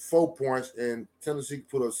 24 points and Tennessee can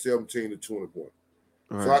put up 17 to 20 points.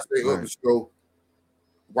 Right. So I say up the scope.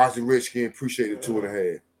 Washington Redskins appreciate the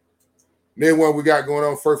 2.5. Then what we got going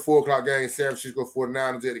on, first 4 o'clock game, San Francisco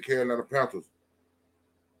 49ers at the Carolina Panthers.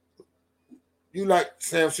 You like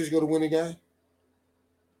San Francisco to win the game?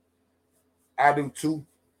 I do too.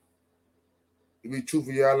 To be true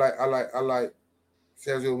for you, I like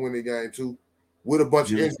San Francisco to win the game too. With a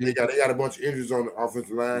bunch of injuries, they got a bunch of injuries on the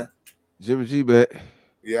offensive line. Jimmy G back.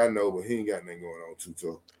 Yeah, I know, but he ain't got nothing going on too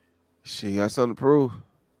tough. She got something to prove.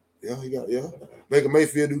 Yeah, he got Baker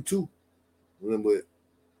Mayfield do too. But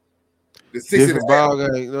the different ball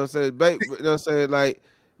game, you know what I'm saying? You know what I'm saying? Like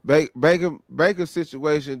Baker's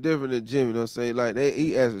situation different than Jimmy, you know what I'm saying? Like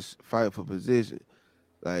he has to fight for position.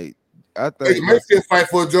 Like I think Baker Mayfield fight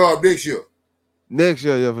for a job next year. Next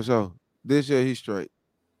year, yeah, for sure. This year he's straight.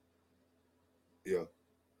 Yeah.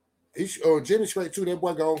 Jimmy straight too. That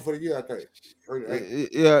boy gone for the year, I think.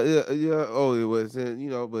 Yeah. Oh, it was,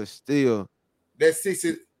 but still. That 6,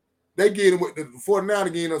 they get him with the 49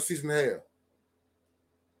 again on 6.5.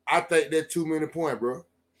 I think that's too many points, bro.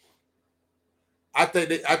 I think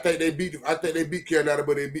they beat Carolina,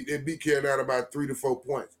 but they beat Carolina by 3 to 4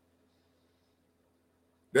 points.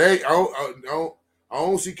 I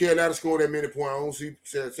don't see Carolina scoring that many points. I don't see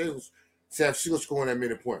San Francisco scoring that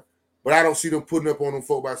many points. But I don't see them putting up on them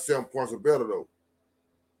folk by 7 points or better, though.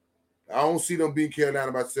 I don't see them beating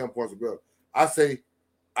Carolina by 7 points or better. I say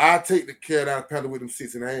I take the Carolina Panther with them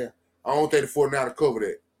 6.5. I don't think the 49 cover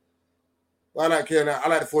that. But I like Carolina. I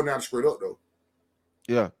like the 49 straight up, though.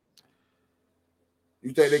 Yeah.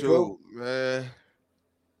 You think they cover? Man.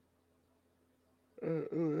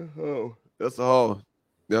 That's a hard.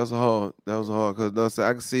 That was a hard because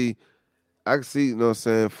I can see, you know what I'm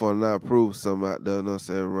saying, for not prove something out there, you know what I'm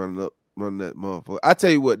saying, run that motherfucker. I tell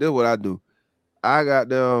you what, this is what I do. I got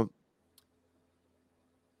them.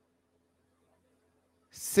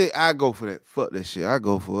 I go for that. Fuck that shit. I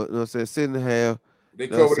go for it. You know what I'm saying? 6.5. They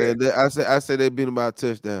cover that. I say they beat them by a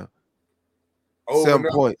touchdown. Over 7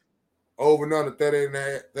 points. Over and under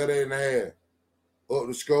 38.5. Up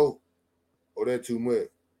the score. Or that too much?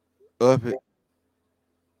 Up it.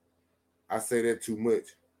 I say that too much.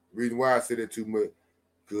 Reason why I say that too much,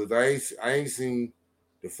 because I ain't seen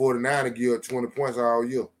the 49 give up 20 points all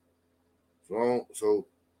year. So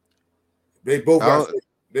they both got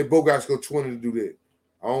to score 20 to do that.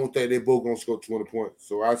 I don't think they both gonna score 20 points.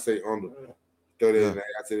 So I say under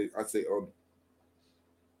 38.5. I say under.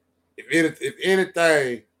 If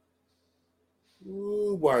anything,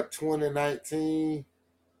 what 2019?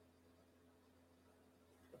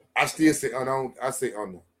 I still say under. I say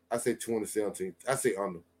under. I say 2017. I say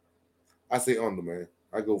under. I say under, man.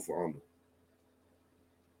 I go for under.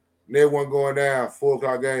 Next one going down, 4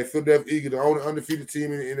 o'clock game. Philadelphia Eagles, the only undefeated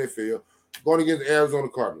team in the NFL, going against the Arizona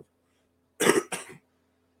Cardinals.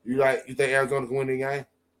 You think Arizona can win the game?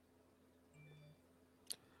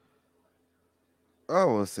 I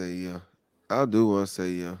want to say yeah. I do want to say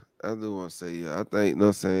yeah. I think, you know what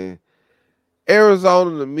I'm saying,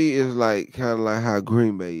 Arizona to me is like kind of like how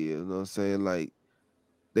Green Bay is, you know what I'm saying? Like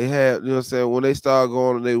they have, you know what I'm saying, when they start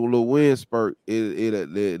going on their little wind spurt,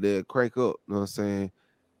 they'll crank up, you know what I'm saying?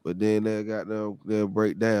 But then they'll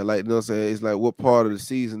break down. Like, you know what I'm saying? It's like what part of the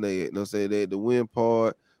season they at, you know what I'm saying? They at the win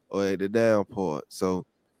part or at the down part. So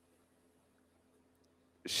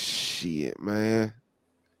shit, man.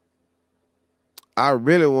 I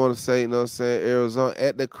really want to say, you know what I'm saying, Arizona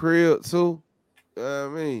at the crib too. You know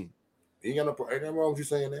what I mean? Ain't nothing wrong with you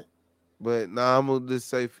saying that. But nah, I'm gonna just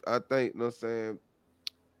say I think, you know what I'm saying,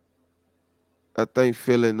 I think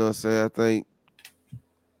Philly, you know what I'm saying, I think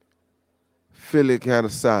Philly kind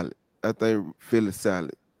of solid. I think Philly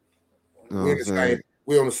solid. You know what I'm saying?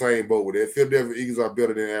 We're on the same boat with that. Philadelphia Eagles are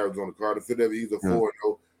better than Arizona Cardinals. Philadelphia Eagles are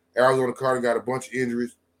 4-0. Arizona Cardinals got a bunch of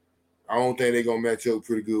injuries. I don't think they're gonna match up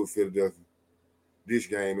pretty good with Philadelphia this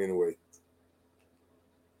game anyway.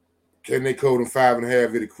 Can they cover them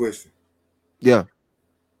 5.5? Is the question. Yeah.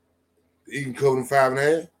 You can cover them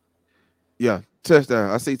 5.5. Yeah,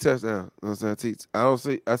 touchdown. I see touchdown. You know what I'm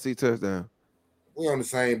saying? I see touchdown. We're on the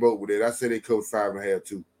same boat with that. I say they cover 5.5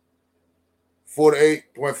 too.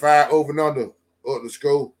 48.5 over and under up the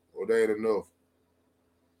score, or that ain't enough.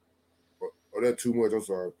 Or that too much. I'm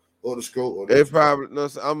sorry. Or the score, or that probably no.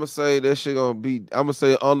 I'm gonna say that shit gonna be. I'm gonna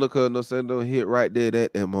say undercut. No, say don't hit right there.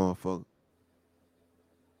 That motherfucker.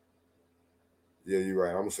 Yeah, you're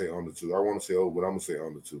right. I'm gonna say under 2. I want to say over, but I'm gonna say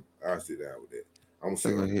under 2. I'll sit down with that. I'm gonna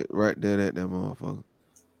say gonna hit right there. That motherfucker.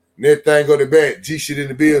 Next thing go to back. G shit in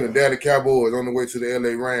the building. Down the Cowboys on the way to the LA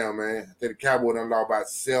round, man. I think the Cowboys done lost about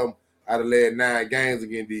 7 out of the last 9 games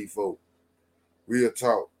against these folks. Real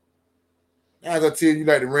talk. As I tell you,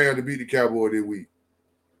 like the Rams to beat the Cowboys this week.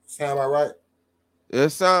 Sound about right? It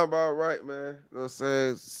sound about right, man. You know what I'm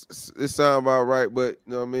saying? It sound about right, but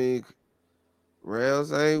you know what I mean?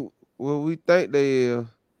 Rams ain't what we think they is.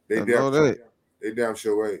 They damn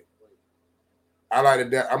sure ain't. I like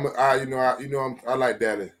that. I like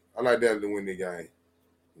Dallas. I like Dallas to win the game.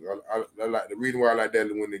 I like the reason why I like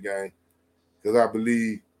Dallas to win the game because I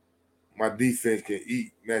believe my defense can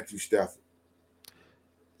eat Matthew Stafford.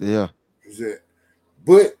 Yeah.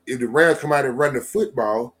 But if the Rams come out and run the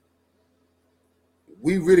football,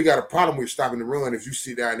 we really got a problem with stopping the run if you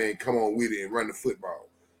sit down there and come on with it and run the football.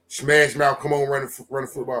 Smash mouth, come on, run the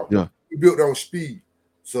football. Yeah. We built on speed.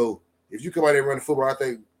 So if you come out there and run the football, I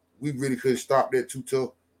think we really couldn't stop that too tough.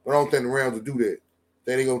 But I don't think the Rams will do that.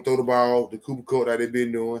 They ain't gonna throw the ball, the Cooper Cup that they've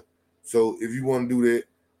been doing. So if you want to do that,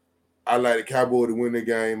 I like the Cowboys to win the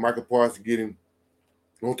game. Michael Parsons get him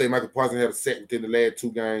don't think Michael Parsons had a sack within the last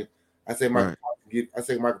 2 games. I say Michael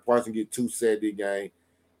Parsons get 2 sacks this game.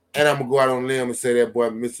 And I'm gonna go out on a limb and say that boy,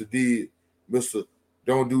 Mr.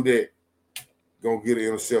 Don't do that. Gonna get an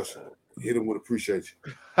interception. Hit him with appreciate you.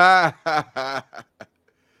 But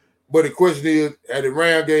the question is, at the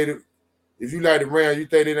round gave if you like the round, you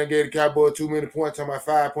think they done gave the Cowboys too many points, talking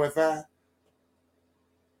about 5.5?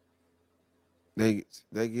 They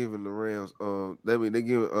giving the Rams they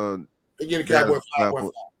give they give the Cowboys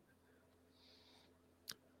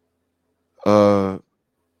 5.5.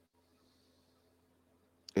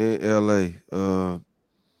 In LA.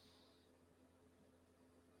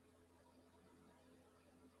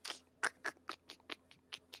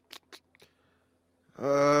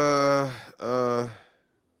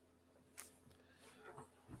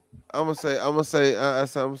 I'm gonna say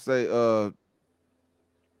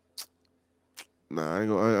nah, I ain't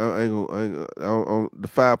gonna the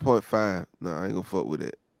 5.5. Nah, I ain't gonna fuck with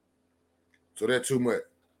it. So that's too much.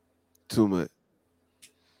 Too much.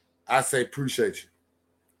 I say appreciate you.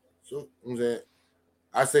 So I'm saying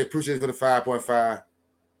I say appreciate you for the 5.5.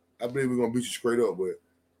 I believe we're gonna beat you straight up, but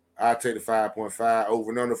I'll take the 5.5 over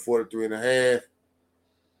and under 43.5.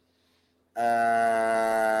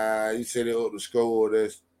 You said they up the score,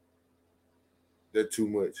 that's too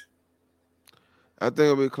much. I think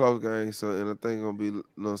it'll be a close game, so and I think it'll be, you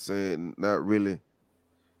know what I'm saying, not really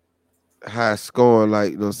high scoring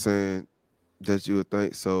like, you know what I'm saying, that you would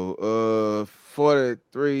think. So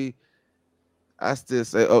 43, I still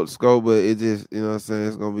say up the score, but it just, you know what I'm saying,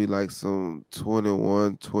 it's gonna be like some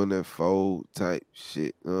 21, 24 type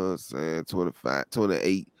shit. You know what I'm saying? 25,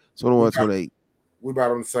 28, 21, 28. We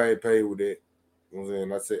about on the same page with that. You know what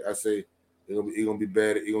I'm saying? I say it's gonna be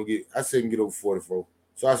bad. I say it can get over 44.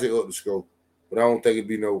 So I say up the score. But I don't think it'd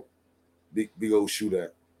be no big old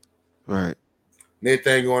shootout. Right. Next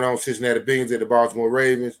thing going on, Cincinnati Bengals at the Baltimore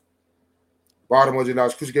Ravens. Baltimore just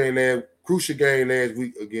lost crucial game last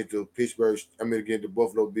week against the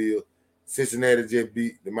Buffalo Bills. Cincinnati just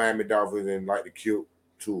beat the Miami Dolphins and like the kill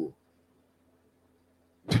Tua.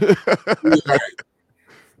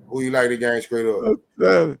 Who you like the game straight up?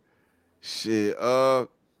 Shit.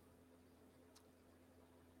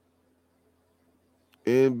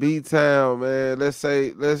 In B-Town, man. Let's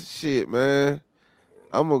shit, man.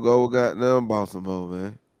 I'm gonna go with goddamn Baltimore,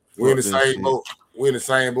 man. We're in the same boat. We're in the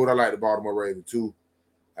same boat. I like the Baltimore Ravens too.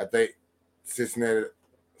 I think Cincinnati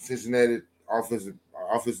offensive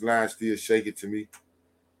line still shaky to me.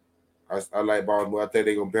 I like Baltimore. I think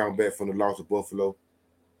they're gonna bounce back from the loss of Buffalo.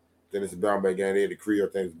 Then it's a bounce back game. They had the Cree. I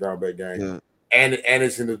think it's a bounce back game. Yeah. And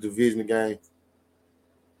it's in the division game.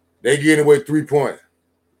 They getting away 3 points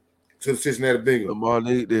to the Cincinnati Bengals. Lamar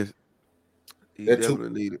need this. He definitely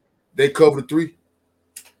need it. They cover the 3.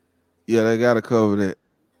 Yeah, they gotta cover that.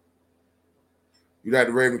 You like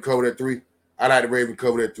the Ravens cover that 3? I like the Ravens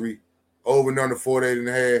cover that 3. Over and under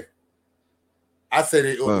 48.5. I say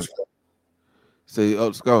they up the score. Say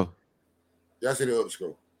up the score. Yeah, I say they up the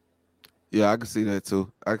score. Yeah, I can see that too.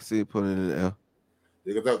 I can see it putting it in the L.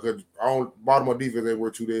 Because Baltimore defense ain't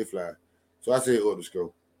worth 2 days fly. So I say up the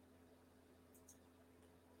score.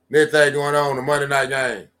 Next thing going on, the Monday night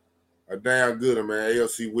game. A damn good one, man.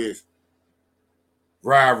 AFC West.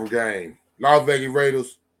 Rival game. Las Vegas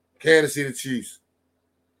Raiders, Kansas City Chiefs.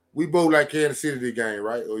 We both like Kansas City this game,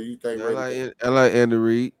 right? Or you think I like Andy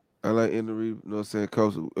Reid. I like Andy Reid, you know what I'm saying,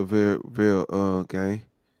 coach a very game.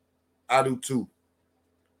 I do too.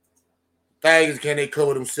 Things can they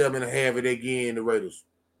cover them 7.5 if they get in the Raiders?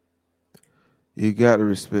 You gotta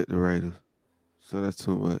respect the Raiders. So that's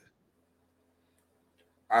too much.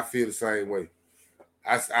 I feel the same way.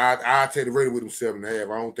 I take the Raiders with them 7.5.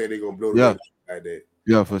 I don't think they're gonna blow the Raiders like that.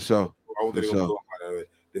 Yeah, for sure. I don't think they're gonna blow them like that.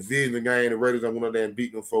 The division game, the Raiders are one of them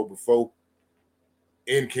beating them before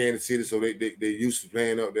in Kansas City, so they used to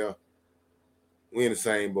playing up there. We in the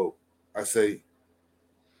same boat. I say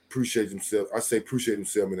appreciate themselves. I say appreciate them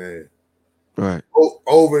 7.5. Right.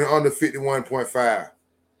 Over and under 51.5.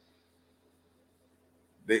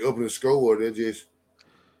 They up in the score or they're just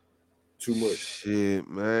too much. Shit,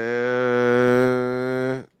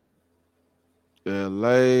 man.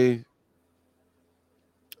 LA.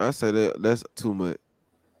 I say that's too much.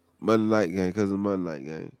 Monday night game because of Monday night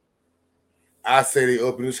game. I say they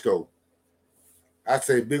up in the score. I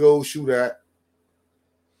say big old shootout.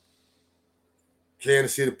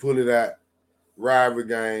 Kansas City pull it out. Rivalry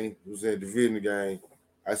game. It was a division game.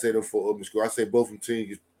 I say them 4 up in the score. I say both of them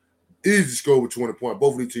teams easy score with 20 points.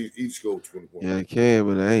 Both of these teams each score with 20 points. Yeah, they can,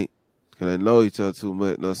 but they ain't. Because they know each other too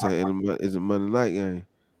much. You know what I'm saying? It's a Monday night game.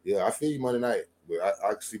 Yeah, I feel you Monday night. But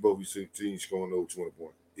I can see both of these teams scoring over 20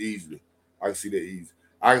 points. Easily. I can see that easy.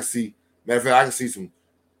 I can see, matter of fact, I can see some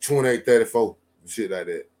 28-34, shit like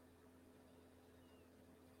that.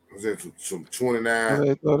 Was that some 29?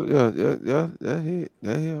 Yeah, that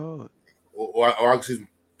hit hard. Or I can see some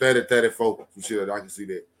 30-34, some shit like that. I can see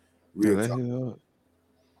that. Real that talk. hit hard.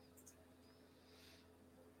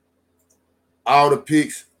 All the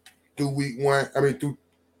picks through week 1. I mean through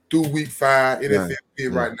week 5. NFL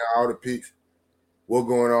pick right now. All the picks. What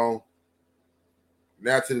going on?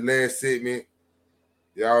 Now to the last segment.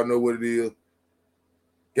 Y'all know what it is.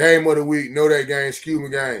 Game of the week. Know that game. Excuse me,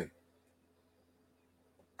 game.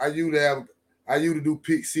 I used to do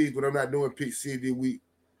pick six, but I'm not doing pick six this week.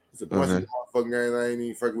 It's a bunch of motherfucking games. I ain't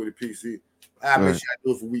even fucking with the pick six. I make sure I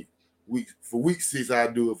do it for week 6. I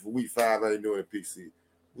do it for week 5. I ain't doing the pick six.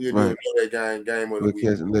 We'll do that game of the week.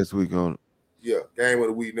 Catch it next week on it. Yeah, game of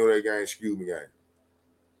the week. Know that game. Excuse me, game.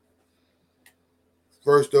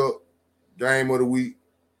 First up, game of the week.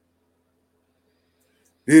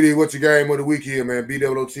 Diddy, what's your game of the week here, man?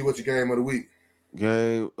 BWOT, what's your game of the week?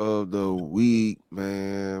 Game of the week,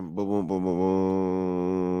 man. Boom, boom, boom, boom,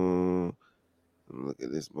 boom. Look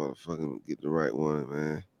at this motherfucker. Get the right one,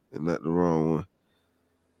 man, and not the wrong one.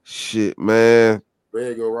 Shit, man. There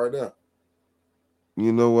you go, right there.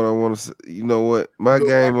 You know what I want to say? You know what? My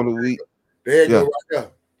game of the week. There you go, right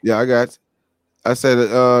there. Yeah, I got you. I said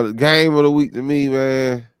the game of the week to me,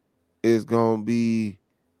 man, is gonna be.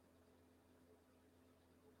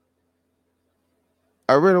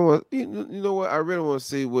 I really want, you know what? I really want to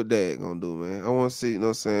see what Dad gonna do, man. I want to see, you know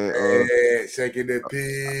what I'm saying? Shaking the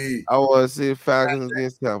P. I want to see the Falcons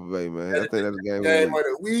against Tampa Bay, man. I think that's the game of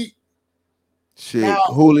the week. Shit,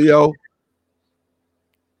 Julio.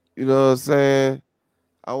 You know what I'm saying?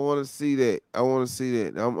 I want to see that. I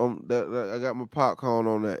got my popcorn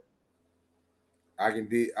on that. I can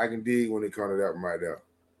dig when it comes to that one right there.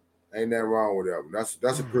 Ain't nothing wrong with that one.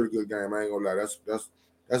 That's a pretty good game. I ain't gonna lie.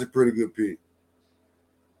 That's a pretty good pick.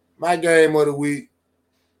 My game of the week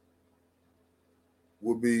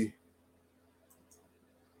would be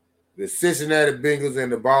the Cincinnati Bengals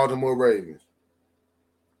and the Baltimore Ravens.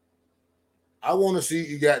 I want to see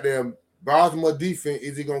you got them Baltimore defense.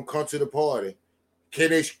 Is it gonna come to the party?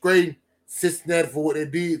 Can they scrape Cincinnati for what they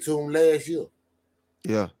did to them last year?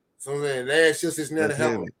 Yeah. So I'm saying last year Cincinnati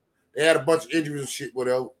had they had a bunch of injuries and shit,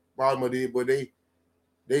 whatever Baltimore did, but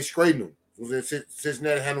they scraped them. So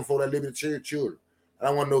Cincinnati had them for that little children. I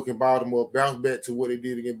don't want to know can Baltimore bounce back to what they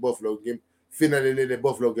did against Buffalo. Feeling like they let that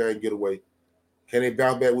Buffalo game get away. Can they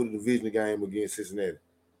bounce back with a division game against Cincinnati?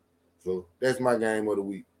 So that's my game of the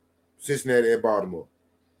week. Cincinnati at Baltimore.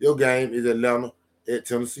 Your game is Atlanta at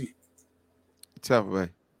Tennessee. Tampa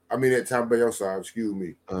Bay. I mean at Tampa Bay, I'm sorry, excuse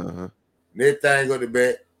me. Next thing up the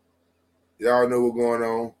back. Y'all know what's going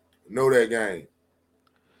on. Know that game.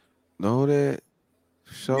 Know that.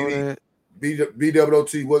 Show that.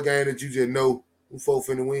 BWOT, what game that you just know who folk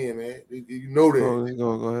finna win, man? You know that. Oh, they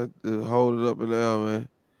gonna go ahead and hold it up in there, man.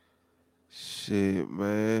 Shit,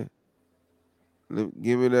 man.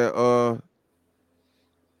 Give me that.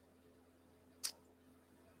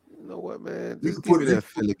 You know what, man? Just give me that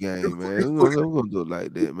Philly game, man. We're gonna do it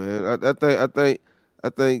like that, man. I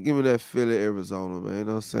think. Give me that Philly, Arizona, man. You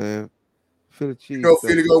know what I'm saying? Philly Chiefs. You know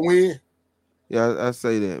Philly gonna win? Yeah, I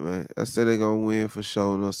say that, man. I say they're gonna win for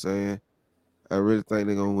sure. You know what I'm saying? I really think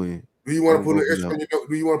they're gonna win. Do you want to put an extra on your note?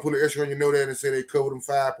 Do you want to put an extra on your note that and say they covered them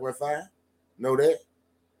 5.5? Know that?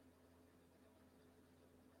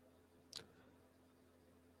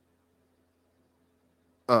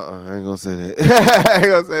 I ain't gonna say that. I ain't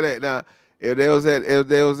gonna say that. Now, if they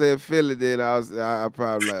was at Philly, then I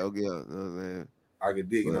probably like, okay, you know what I'm saying? I can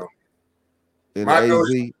dig it on. In the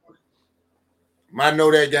AZ. Might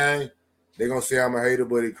know that game. They gonna say I'm a hater,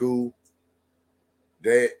 but it cool.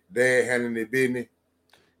 Dad handling their business.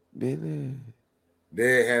 Dad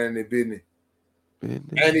handling their business.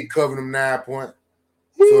 And he covered them 9 points.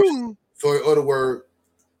 So in other words,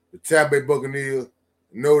 the Tampa Bay Buccaneers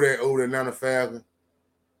know that old Atlanta Falcons.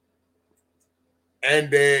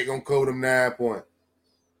 And Dad gonna cover them 9 points.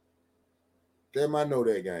 They might know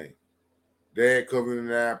that game. Dad covering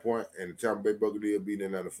the 9 points, and the Tampa Bay Buccaneers beating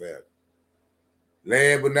Atlanta Falcons.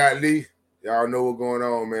 Last but not least, y'all know what's going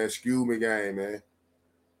on, man. Excuse me game, man.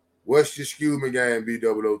 What's your excuse me game,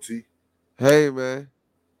 BWOT? Hey, man.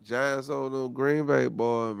 Giants on the Green Bay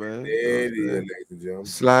boy, man. There it is, ladies and gentlemen.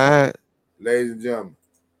 Slide. Ladies and gentlemen.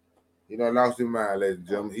 You know, lost his mind, ladies and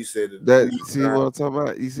gentlemen. He said that. See what I'm talking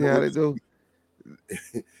about? You see how they do?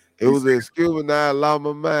 It was an excuse me, now I lost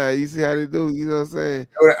my mind. You see how they do? You know what I'm saying?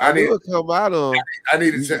 I need to come out on. I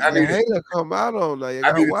need to come out on. Like,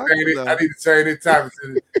 I need to change this topic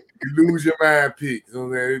to you lose your mind pick. So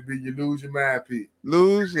that it'd be you lose your mind pick.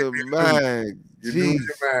 Lose your mind. You lose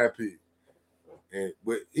your mind pick.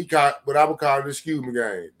 But I would call it the Excuse Me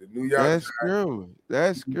game. The New York That's scrimmage.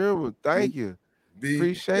 That's scrimmage. Thank you.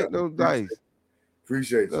 Appreciate those dice.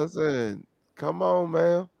 Appreciate you. You know what I'm saying? Come on,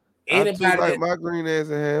 man. Anybody I too like my green eggs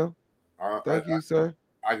and ham. Thank you, sir.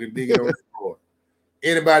 I can dig it on the floor.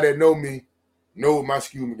 Anybody that know me know what my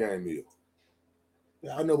Excuse Me game is.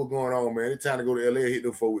 Yeah, I know what's going on, man. It's time to go to LA and hit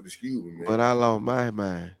them folk with the Excuse Me, man. But I lost my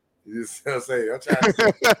mind. You just say, I'm trying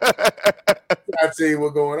to tell you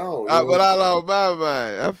what's going on. But I lost my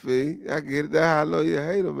mind. I feel you. I get it. That's how I know you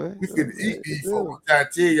hate them, man. We finna eat these folks. I'm trying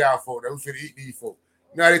to tell y'all folks that we finna eat these folks.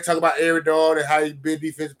 You know how they talk about Eric Dahl and how he been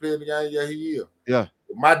defensive player in the game? Yeah, he is. Yeah.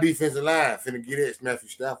 My defensive line finna get it, Matthew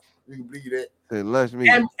Stafford. You can believe that. Say lunch me.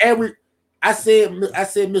 And I said,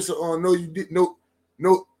 Mr. No, you did no.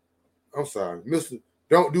 I'm sorry, Mr.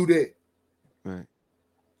 Don't do that. Right.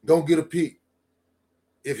 Don't get a pick.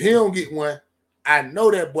 If he don't get one, I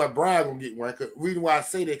know that boy Brian gonna get one. Reason why I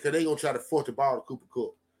say that, because they gonna try to force the ball to Cooper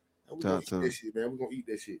Kupp. We're gonna eat that shit, man. We're gonna eat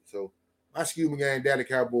that shit. So my Excuse Me game, Daddy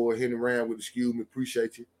Cowboy, hitting around with the Excuse Me.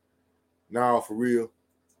 Appreciate you. Nah, for real.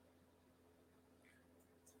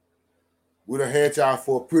 We done had y'all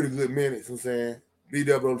for a pretty good minute. You know what I'm saying?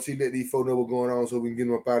 BWC, let these folks know what's going on so we can get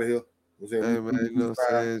them up out of here. Hey, man, you know what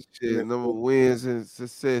I'm saying? Shit, number wins and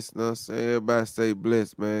success, you know what I'm saying? Everybody stay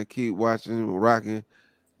blessed, man. Keep watching, rocking,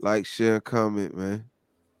 like, share, comment, man.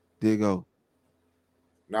 There you go.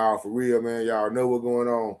 Nah, for real, man. Y'all know what's going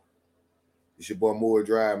on. It's your boy Moore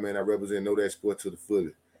Drive, man. I represent Know That Sport to the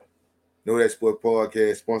fullest. Know That Sport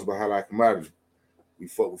podcast, sponsored by Highlight Commodity. We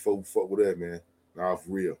fuck with that, man. Nah,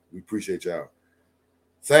 for real. We appreciate y'all.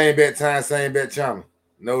 Same bet time, same bet channel.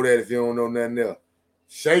 Know that if you don't know nothing else.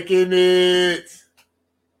 Shaking it.